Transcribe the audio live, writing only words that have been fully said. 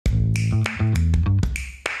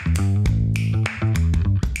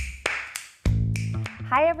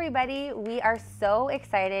Hi everybody, we are so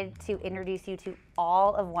excited to introduce you to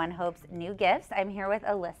all of ONEHOPE's new gifts. I'm here with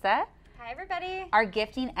Alyssa. Hi everybody. Our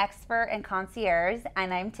gifting expert and concierge,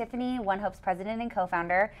 and I'm Tiffany, ONEHOPE's president and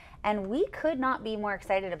co-founder, and we could not be more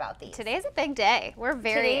excited about these. Today's a big day. We're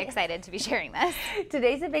very excited to be sharing this.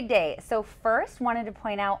 Today's a big day. So first, wanted to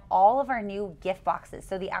point out all of our new gift boxes.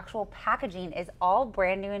 So the actual packaging is all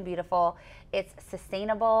brand new and beautiful. It's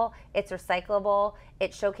sustainable, it's recyclable,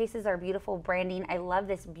 it showcases our beautiful branding. I love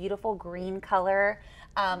this beautiful green color.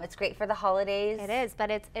 It's great for the holidays. It is,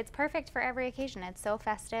 but it's perfect for every occasion. It's so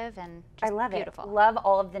festive and just I love beautiful. It. Love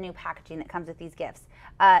all of the new packaging that comes with these gifts.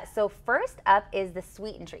 So first up is the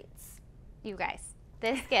sweet and treats. You guys,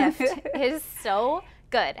 this gift is so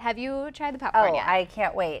good. Have you tried the popcorn yet? I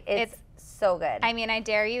can't wait. It's so good. I mean, I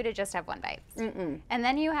dare you to just have one bite. And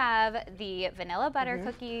then you have the vanilla butter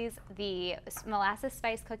cookies, the molasses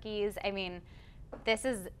spice cookies. I mean, this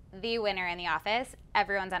is the winner in the office.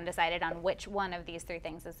 Everyone's undecided on which one of these three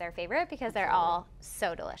things is their favorite because they're all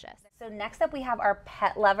so delicious. So next up we have our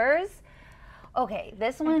pet lovers. Okay,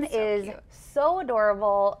 this one is so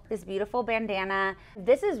adorable. This beautiful bandana.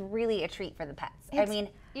 This is really a treat for the pets. I mean,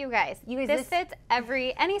 you guys, this fits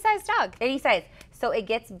any size dog. Any size. So it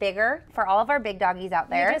gets bigger for all of our big doggies out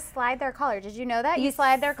there. You just slide their collar. Did you know that? You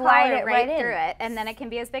slide their collar right through it, and then it can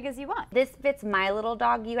be as big as you want. This fits my little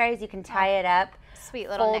dog, you guys. You can tie it up. Sweet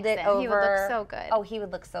little fold it over. He would look so good. Oh, he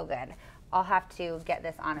would look so good. I'll have to get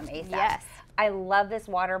this on him ASAP. Yes. I love this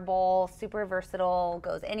water bowl. Super versatile.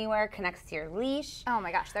 Goes anywhere. Connects to your leash. Oh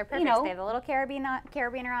my gosh, they're perfect. They have a little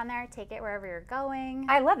carabiner on there. Take it wherever you're going.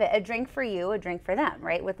 I love it. A drink for you, a drink for them,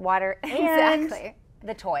 right? With water and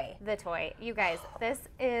the toy. The toy. You guys, this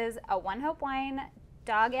is a ONEHOPE Wine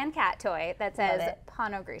dog and cat toy that says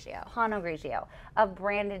Pano Grigio. Pano Grigio, a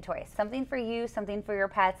branded toy. Something for you, something for your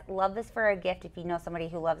pets. Love this for a gift if you know somebody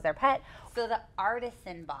who loves their pet. So the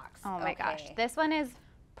artisan box. Oh my gosh. This one is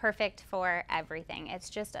perfect for everything. It's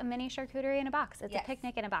just a mini charcuterie in a box. It's a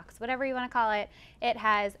picnic in a box, whatever you want to call it. It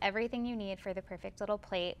has everything you need for the perfect little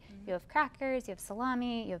plate. You have crackers, you have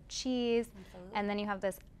salami, you have cheese, and then you have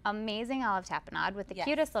this amazing olive tapenade with the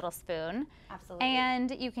cutest little spoon. Absolutely. And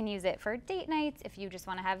you can use it for date nights if you just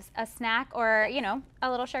want to have a snack or, you know, a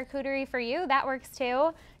little charcuterie for you. That works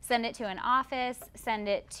too. Send it to an office, send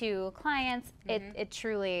it to clients. It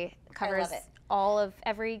truly covers all of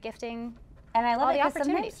every gifting. And I love it because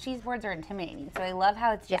sometimes cheese boards are intimidating. So I love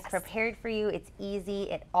how it's just prepared for you. It's easy.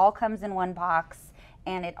 It all comes in one box.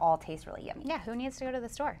 And it all tastes really yummy. Yeah, who needs to go to the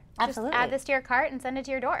store? Absolutely. Just add this to your cart and send it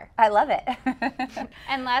to your door. I love it.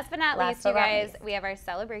 And last but not least, you guys, we have our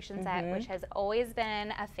celebration set, which has always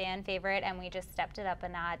been a fan favorite, and we just stepped it up a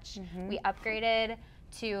notch. We upgraded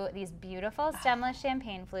to these beautiful stemless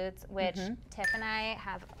champagne flutes, which Tiff and I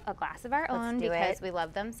have a glass of our own because we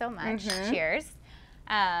love them so much. Cheers.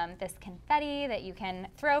 This confetti that you can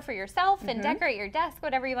throw for yourself and decorate your desk,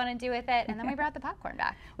 whatever you want to do with it. And then we brought the popcorn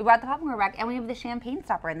back. We brought the popcorn back, and we have the champagne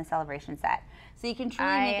stopper in the celebration set. So you can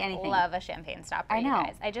truly make anything. I love a champagne stopper, you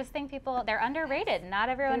guys. I just think they're underrated. Not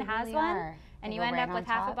everyone has one. And you end up with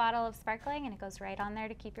half a bottle of sparkling, and it goes right on there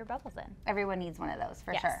to keep your bubbles in. Everyone needs one of those,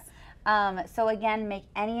 for sure. So again, make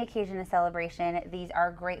any occasion a celebration. These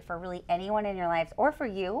are great for really anyone in your lives, or for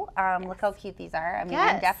you. Look how cute these are. I mean,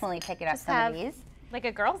 I'm definitely picking up some of these. Like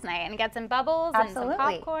a girls' night, and get some bubbles and some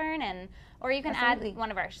popcorn, or you can add one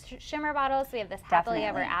of our shimmer bottles. We have this happily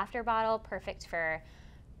ever after bottle, perfect for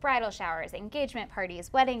bridal showers, engagement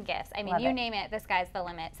parties, wedding gifts. I mean, you name it, this guy's the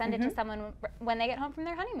limit. Send it to someone when they get home from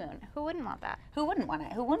their honeymoon. Who wouldn't want that? Who wouldn't want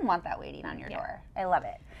it? Who wouldn't want that waiting on your door? I love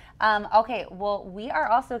it. Okay, well, we are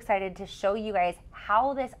also excited to show you guys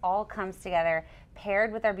how this all comes together,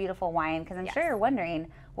 paired with our beautiful wine, because I'm sure you're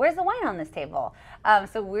wondering, where's the wine on this table?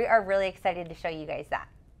 So we are really excited to show you guys that.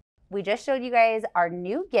 We just showed you guys our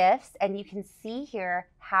new gifts, and you can see here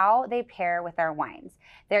how they pair with our wines.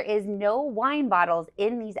 There is no wine bottles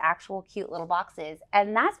in these actual cute little boxes,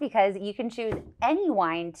 and that's because you can choose any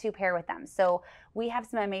wine to pair with them. So we have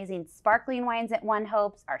some amazing sparkling wines at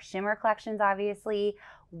ONEHOPE's, our shimmer collections obviously,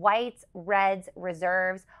 whites, reds,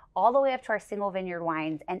 reserves, all the way up to our single vineyard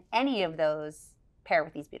wines, and any of those pair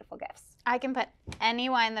with these beautiful gifts. I can put any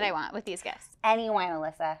wine that I want with these gifts. Any wine,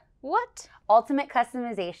 Alyssa. What? Ultimate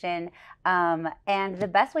customization, and the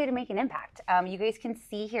best way to make an impact. You guys can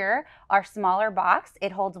see here our smaller box.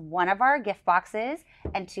 It holds one of our gift boxes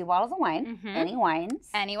and 2 bottles of wine. Any wines.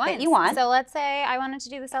 Any wines that you want. So let's say I wanted to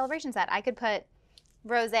do the celebration set. I could put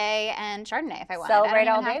rosé and Chardonnay if I wanted. Celebrate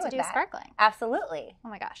I all don't even day have to with do that. sparkling. Absolutely. Oh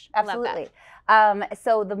my gosh. Absolutely. I love that.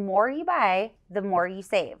 So the more you buy, the more you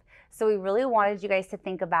save. So we really wanted you guys to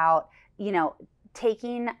think about, you know,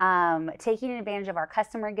 taking advantage of our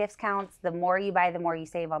customer gifts counts. The more you buy, the more you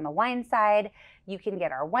save on the wine side. You can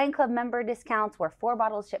get our wine club member discounts where 4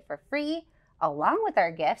 bottles ship for free, along with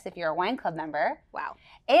our gifts if you're a wine club member. Wow.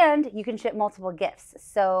 And you can ship multiple gifts.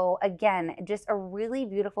 So again, just a really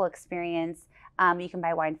beautiful experience. You can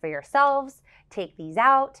buy wine for yourselves, take these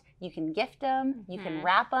out, you can gift them, you can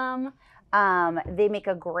wrap them. They make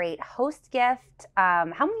a great host gift. How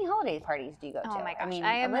many holiday parties do you go to? Oh my gosh, I mean,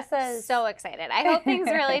 I am Alyssa's... so excited. I hope things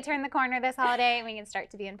really turn the corner this holiday and we can start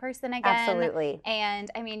to be in person again. Absolutely. And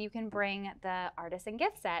I mean, you can bring the artisan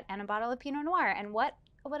gift set and a bottle of Pinot Noir, and what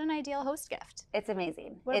an ideal host gift. It's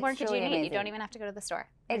amazing. What more could you need? Amazing. You don't even have to go to the store.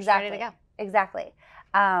 Exactly. You're ready to go. Exactly.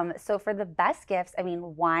 So for the best gifts, I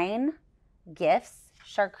mean, wine, gifts,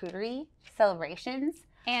 charcuterie, celebrations.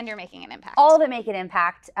 And you're making an impact. All that make an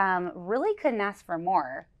impact. Really couldn't ask for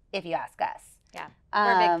more if you ask us. Yeah,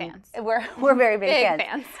 we're big fans. We're very big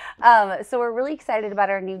fans. So we're really excited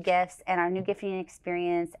about our new gifts and our new gifting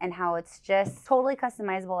experience and how it's just totally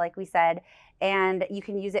customizable, like we said. And you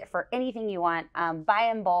can use it for anything you want. Buy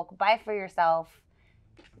in bulk, buy for yourself.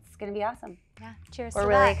 It's going to be awesome. Yeah, cheers We're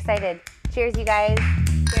really excited. Cheers, you guys.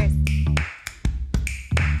 Cheers.